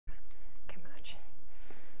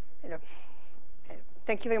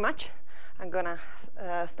Thank you very much. I'm going to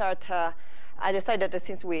start. I decided that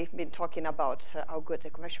since we've been talking about how good the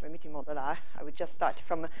convection-permitting model are, I would just start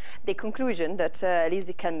from the conclusion that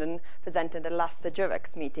Lizzie Kendon presented at the last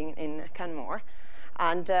GEWEX meeting in Canmore.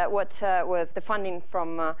 And what was the finding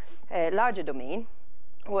from a larger domain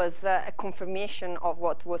was a confirmation of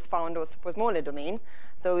what was found also for smaller domain.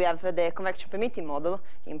 So we have the convection-permitting model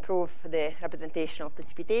improve the representation of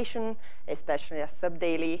precipitation, especially at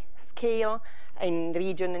sub-daily scale in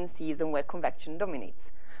region and season where convection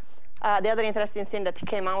dominates. The other interesting thing that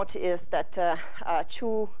came out is that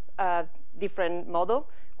two different models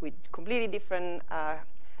with completely different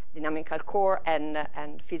dynamical core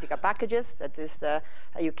and physical packages. That is a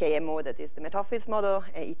UKMO, that is the Met-Office model,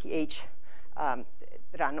 ETH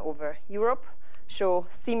run over Europe, show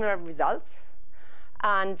similar results.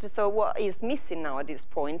 And so what is missing now at this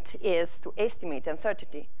point is to estimate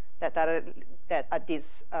uncertainty that are at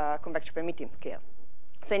this convection-permitting scale.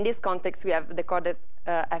 So in this context, we have the coded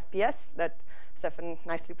FPS that Stefan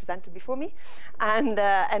nicely presented before me. And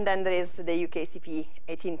then there is the UK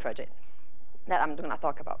CP18 project that I'm going to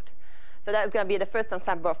talk about. So that's going to be the first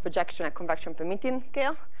ensemble of projection at convection-permitting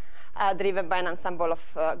scale, driven by an ensemble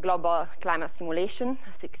of global climate simulation,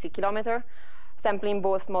 60 kilometers, sampling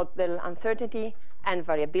both model uncertainty and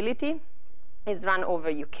variability. It's run over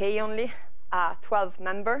UK only, 12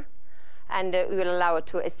 member, and we will allow it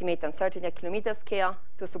to estimate uncertainty at kilometer scale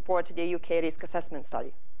to support the UK risk assessment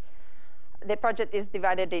study. The project is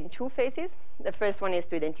divided in two phases. The first one is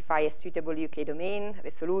to identify a suitable UK domain,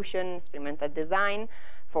 resolution, experimental design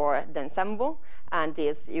for the ensemble, and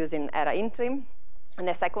is using ERA interim. And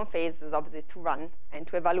the second phase is obviously to run and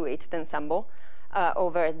to evaluate the ensemble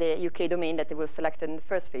over the UK domain that was selected in the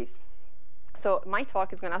first phase. So my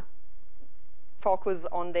talk is going to focus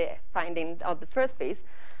on the finding of the first phase,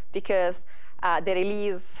 because the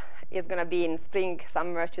release is going to be in spring,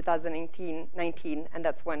 summer 2019, and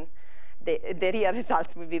that's when the real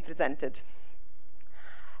results will be presented.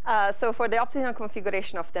 So for the optimal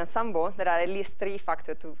configuration of the ensemble, there are at least three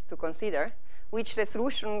factors to consider. Which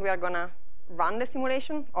resolution we are going to run the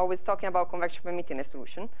simulation, always talking about convection-permitting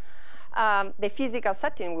resolution, the physical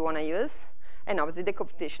setting we want to use, and obviously the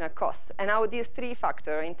computational cost, and how these three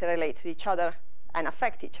factors interrelate to each other and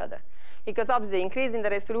affect each other. Because obviously increasing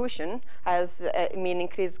the resolution has mean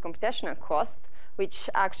increased computational costs, which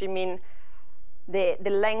actually mean the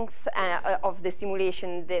length of the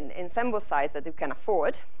simulation, the ensemble size that you can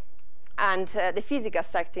afford. And the physical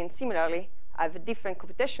setting similarly have different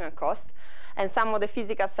computational costs, and some of the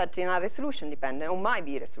physical settings are resolution dependent or might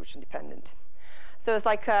be resolution dependent. So it's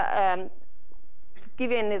like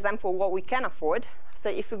giving an example of what we can afford. So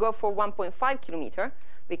if we go for 1.5 kilometer,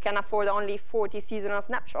 we can afford only 40 seasonal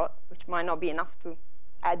snapshots, which might not be enough to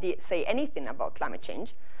say anything about climate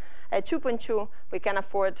change. At 2.2, we can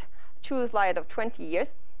afford 2 slides of 20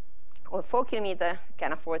 years, or 4 kilometers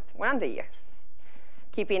can afford 100 years,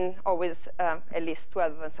 keeping always at least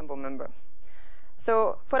 12 ensemble members.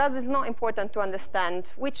 So for us, it's not important to understand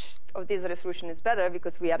which of these resolution is better,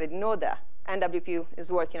 because we already know that NWP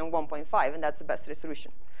is working on 1.5, and that's the best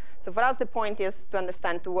resolution. So for us, the point is to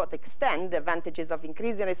understand to what extent the advantages of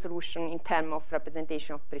increasing resolution in terms of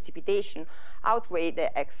representation of precipitation outweigh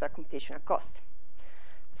the extra computational cost.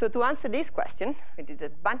 So to answer this question, we did a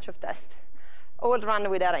bunch of tests, all run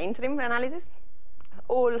with ERA interim analysis,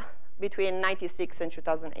 all between 1996 and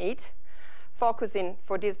 2008, focusing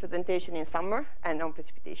for this presentation in summer and on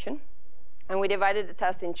precipitation. And we divided the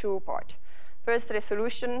test in two parts. First,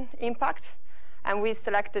 resolution impact. And we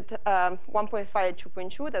selected 1.5 and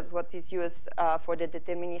 2.2. That's what is used for the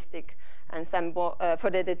deterministic ensemble, for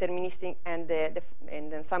the deterministic and the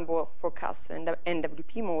ensemble forecast in the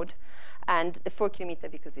NWP mode, and the 4 kilometer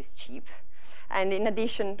because it's cheap. And in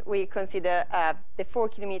addition, we consider the 4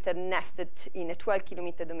 kilometer nested in a 12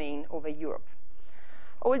 kilometer domain over Europe.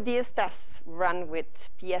 All these tests run with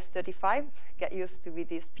PS35. Get used to with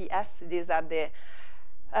this PS. These are the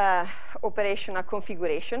operational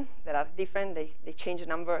configuration that are different. They change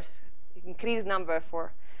number, increase number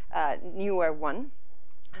for newer one.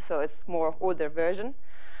 So it's more older version.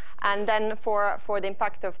 And then for the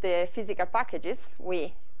impact of the physical packages,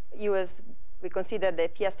 we consider the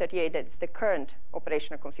PS38 as the current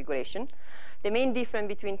operational configuration. The main difference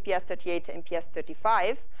between PS38 and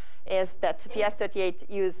PS35 is that PS38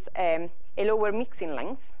 use a lower mixing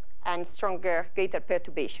length and greater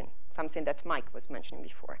perturbation, something that Mike was mentioning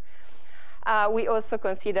before. We also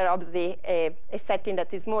consider, obviously, a setting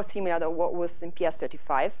that is more similar to what was in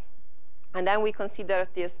PS35. And then we consider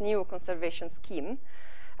this new conservation scheme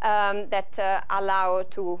that allow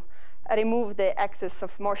to remove the excess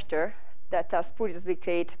of moisture that are spuriously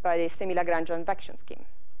created by the semi-Lagrange convection scheme.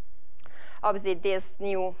 Obviously, this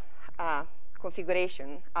new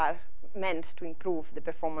configuration are meant to improve the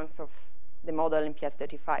performance of the model in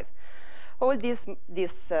PS35. All these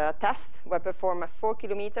tests were performed at 4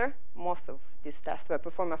 kilometer. Most of these tests were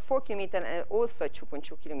performed at 4 kilometer and also at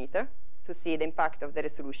 2.2 kilometer to see the impact of the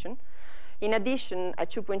resolution. In addition, at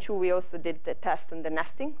 2.2, we also did the test on the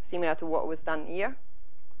nesting, similar to what was done here.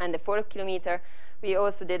 And the 4 kilometer, we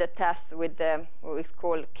also did a test with what we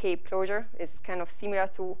call cape closure. It's kind of similar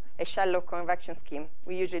to a shallow convection scheme.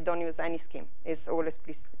 We usually don't use any scheme. It's all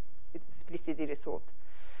explicitly resolved.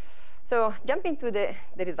 So jumping to the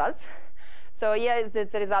results. So here is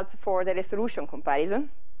the results for the resolution comparison.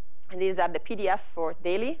 And these are the PDF for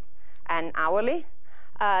daily and hourly.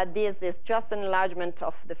 This is just an enlargement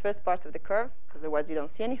of the first part of the curve, because otherwise you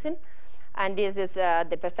don't see anything. And this is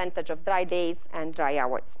the percentage of dry days and dry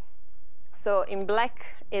hours. So in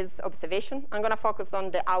black is observation. I'm going to focus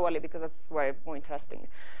on the hourly because that's where more interesting.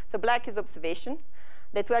 So black is observation.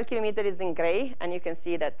 The 12 kilometer is in gray, and you can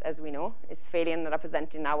see that, as we know, it's failing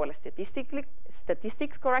representing hourly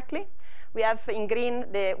statistics correctly. We have in green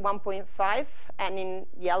the 1.5, and in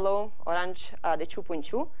yellow, orange, the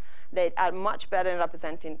 2.2. They are much better in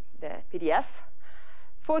representing the PDF.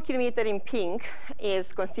 4 kilometer in pink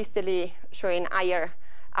is consistently showing higher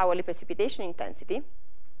hourly precipitation intensity.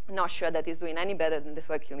 Not sure that it's doing any better than the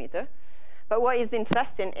 12 kilometer. But what is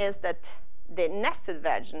interesting is that the nested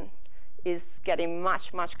version is getting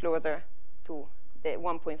much, much closer to the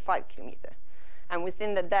 1.5 kilometer. And we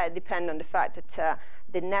think that that depends on the fact that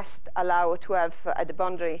the nest allow to have at the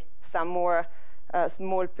boundary some more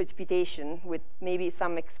small precipitation with maybe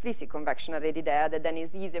some explicit convection already there that then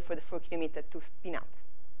is easier for the 4 kilometer to spin up.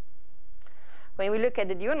 When we look at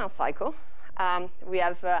the diurnal cycle, we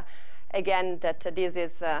have, again, that this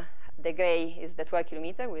is the gray is the 12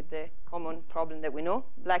 kilometer with the common problem that we know.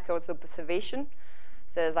 Black also observation.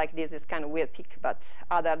 So it's like this is kind of weird peak, but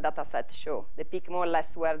other data sets show the peak more or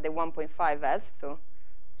less where the 1.5 is, so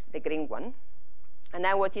the green one. And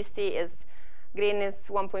now what you see is green is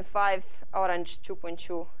 1.5, orange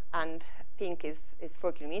 2.2, and pink is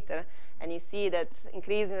 4 kilometer. And you see that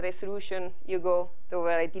increasing resolution, you go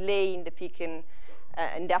over a delay in the peak in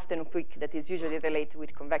the afternoon peak that is usually related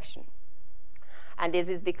with convection. And this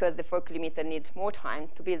is because the 4 kilometer needs more time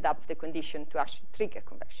to build up the condition to actually trigger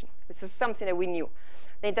convection. This is something that we knew.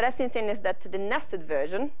 The interesting thing is that the nested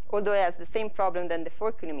version, although it has the same problem than the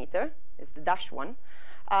 4 kilometer, is the dash one,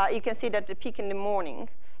 you can see that the peak in the morning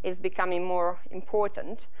is becoming more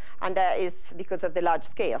important, and that is because of the large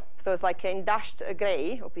scale. So it's like in dashed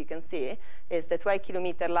gray, hope you can see, is the 12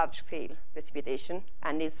 kilometer large scale precipitation,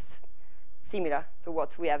 and is similar to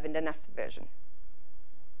what we have in the nested version.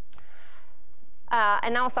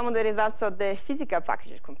 And now some of the results of the physical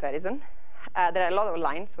package comparison. There are a lot of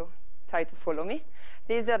lines, so try to follow me.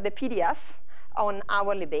 These are the PDF on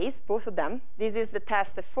hourly base, both of them. This is the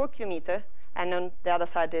test of 4 kilometer, and on the other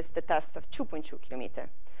side is the test of 2.2 kilometer.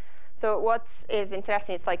 So what is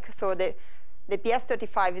interesting is like, so the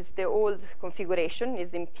PS35 is the old configuration,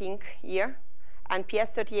 is in pink here, and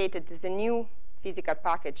PS38 is a new physical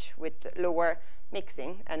package with lower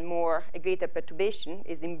mixing and a greater perturbation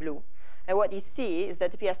is in blue. And what you see is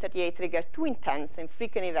that the PS38 triggers 2 intense and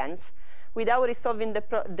frequent events without resolving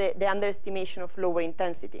the underestimation of lower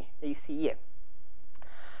intensity that you see here.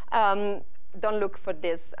 Don't look for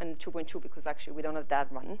this on 2.2 because actually we don't have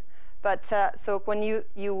that one. But so when you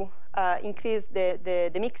increase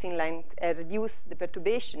the mixing line, reduce the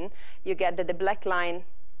perturbation, you get that the black line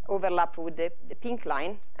overlap with the pink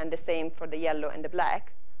line, and the same for the yellow and the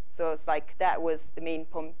black. So it's like that was the main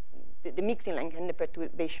point. The mixing line and the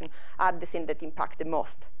perturbation are the thing that impact the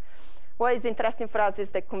most. What is interesting for us is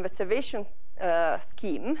the conservation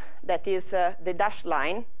scheme, that is the dashed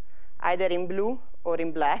line, either in blue or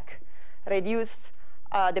in black, reduce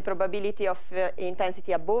the probability of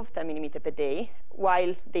intensity above 10 millimeter per day,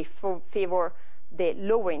 while they favor the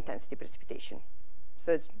lower intensity precipitation.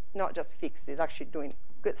 So it's not just fixed, it's actually doing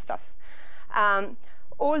good stuff.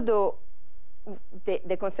 Although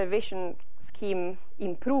the conservation scheme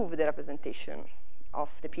improved the representation of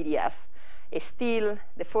the PDF, it's still,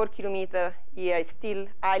 the 4 kilometer here is still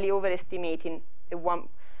highly overestimating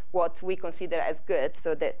what we consider as good,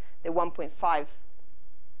 so the 1.5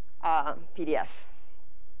 PDF.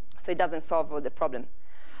 So it doesn't solve all the problem.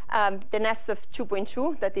 The nest of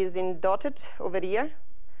 2.2 that is in dotted over here,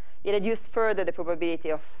 it reduced further the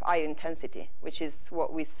probability of higher intensity, which is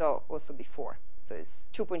what we saw also before. So it's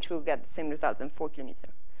 2.2 get the same results in 4 kilometer.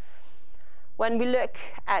 When we look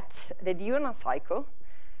at the diurnal cycle,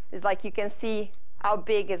 it's like you can see how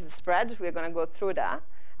big is the spread. We're going to go through that.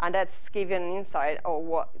 And that's giving an insight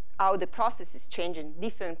of how the process is changing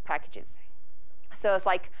different packages. So it's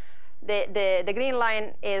like the green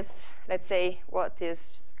line is, let's say, what is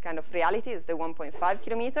kind of reality, is the 1.5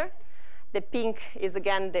 kilometer. The pink is,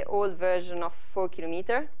 again, the old version of 4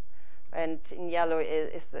 kilometer. And in yellow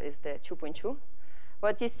is the 2.2.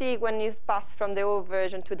 What you see when you pass from the old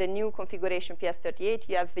version to the new configuration PS38,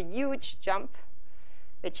 you have a huge jump,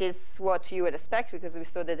 which is what you would expect, because we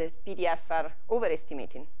saw that the PDF are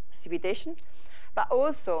overestimating precipitation. But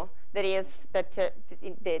also, there is that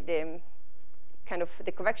the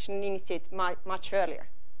convection initiates much earlier.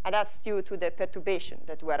 And that's due to the perturbation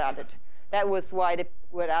that were added. That was why they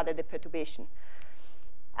were added the perturbation.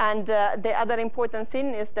 And the other important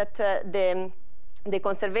thing is that the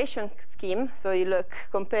conservation scheme, so you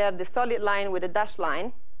compare the solid line with the dashed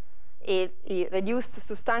line, it reduced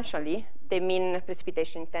substantially the mean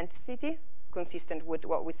precipitation intensity, consistent with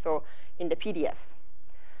what we saw in the PDF.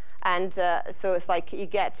 And so it's like you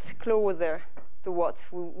get closer to what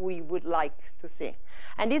we would like to see.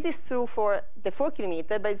 And this is true for the 4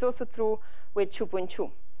 kilometer, but it's also true with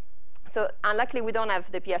 2.2. So unluckily, we don't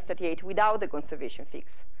have the PS38 without the conservation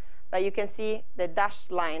fix. But you can see the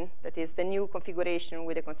dashed line, that is the new configuration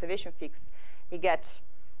with the conservation fix. You get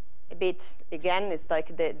a bit, again, it's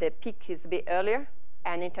like the peak is a bit earlier,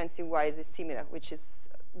 and intensity-wise is similar, which is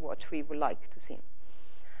what we would like to see.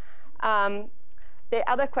 The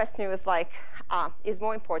other question was like, is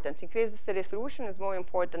more important to increase the resolution, is more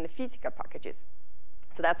important than the physical packages?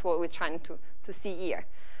 So that's what we're trying to see here.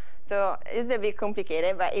 So it's a bit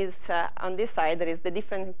complicated, but is on this side, there is the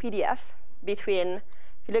difference in PDF between,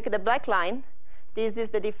 if you look at the black line, this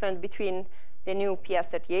is the difference between the new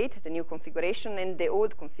PS38, the new configuration, and the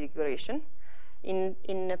old configuration. In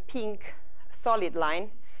the pink solid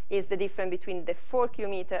line is the difference between the 4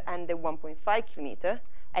 kilometer and the 1.5 kilometer.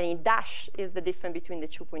 And in dash is the difference between the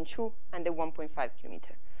 2.2 and the 1.5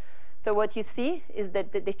 kilometer. So what you see is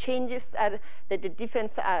that the changes are, that the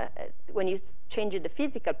difference when you change the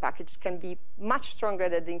physical package can be much stronger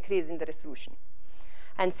than the increase in the resolution.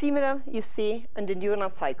 And similar you see in the neuronal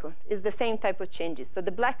cycle, is the same type of changes. So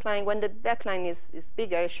the black line, when the black line is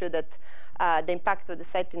bigger, it shows that the impact of the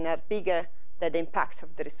setting are bigger than the impact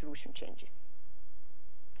of the resolution changes.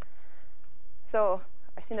 So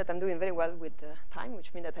I think that I'm doing very well with time,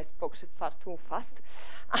 which means that I spoke far too fast.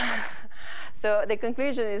 So the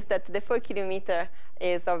conclusion is that the 4 kilometer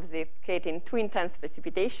is obviously creating too intense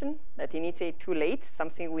precipitation, that initiates too late,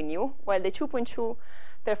 something we knew, while the 2.2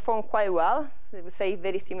 performed quite well, we would say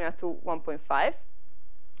very similar to 1.5.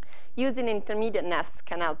 Using intermediate nest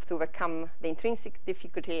can help to overcome the intrinsic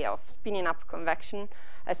difficulty of spinning up convection,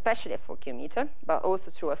 especially at 4 kilometer, but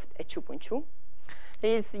also through a 2.2.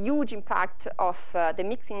 There is huge impact of the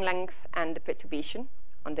mixing length and the perturbation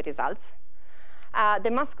on the results. The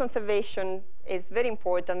mass conservation is very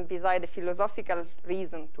important besides the philosophical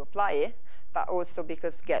reason to apply it, but also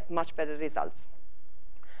because get much better results.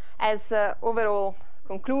 As overall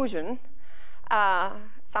conclusion,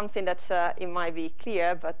 something that it might be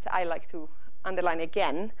clear, but I like to underline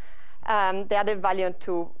again, the added value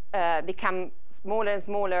to become smaller and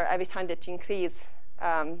smaller every time that you increase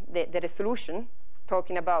the resolution,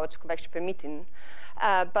 talking about convection-permitting,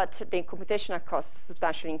 but the computational costs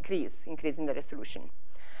substantially increasing the resolution.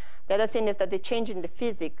 The other thing is that the change in the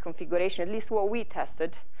physics configuration, at least what we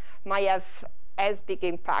tested, might have as big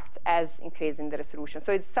impact as increasing the resolution.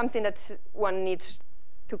 So it's something that one needs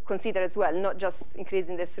to consider as well, not just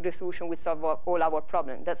increasing the resolution we solve all our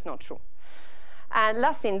problems. That's not true. And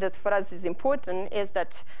last thing that for us is important is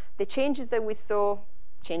that the changes that we saw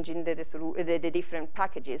changing the different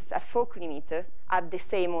packages at 4 kilometer are the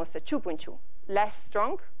same as at 2.2. Less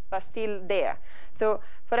strong, but still there. So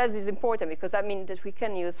for us it's important because that means that we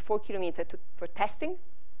can use 4 kilometer for testing,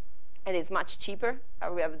 and it's much cheaper,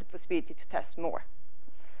 and we have the possibility to test more.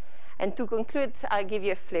 And to conclude, I'll give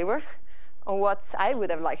you a flavor on what I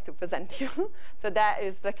would have liked to present you. So that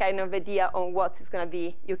is the kind of idea on what is going to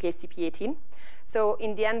be UKCP 18. So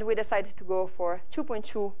in the end, we decided to go for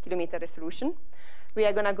 2.2 kilometer resolution. We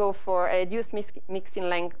are going to go for a reduced mixing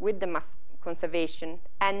length with the mass conservation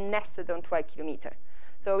and nested on 12 kilometer.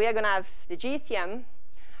 So we are going to have the GCM,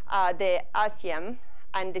 the RCM,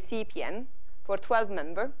 and the CPM for 12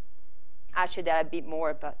 members. Actually, there are a bit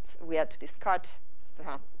more, but we had to discard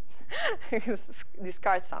some.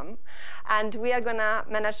 And we are going to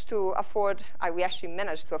manage to afford, we actually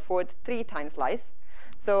managed to afford 3 time slice.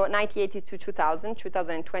 So 1980 to 2000,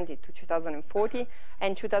 2020 to 2040,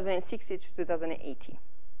 and 2060 to 2080.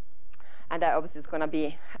 And that obviously is going to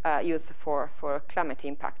be used for climate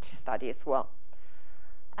impact study as well.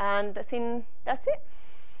 And I think that's it.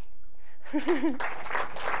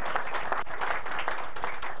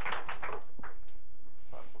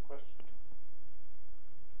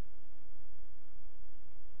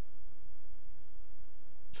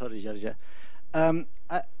 Sorry, Georgia.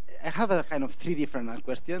 I have a kind of 3 different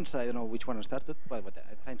questions. I don't know which one to start with, but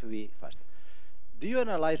I'm trying to be fast. Do you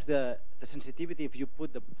analyze the sensitivity if you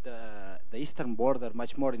put the eastern border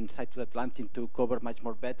much more inside to the Atlantic to cover much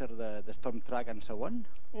more better the storm track and so on?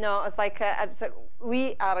 No, it's like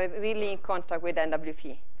we are really in contact with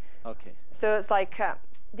NWP. Okay. So it's like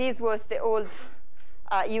this was the old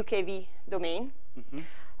UKV domain. Mm-hmm.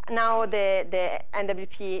 Now the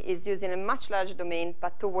NWP is using a much larger domain,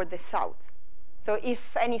 but toward the south. So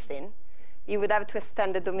if anything, you would have to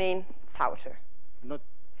extend the domain souther. Not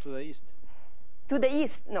to the east? To the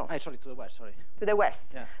east, no. Sorry, to the west, sorry. To the west.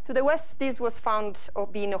 Yeah. To the west, this was found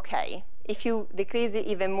being okay. If you decrease it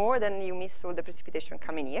even more, then you miss all the precipitation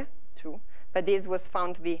coming here, true. But this was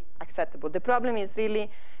found to be acceptable. The problem is really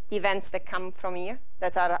the events that come from here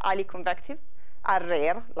that are highly convective, are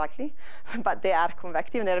rare, luckily, but they are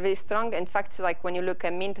convective and they're very strong. In fact, like when you look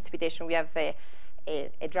at mean precipitation, we have a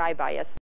dry bias.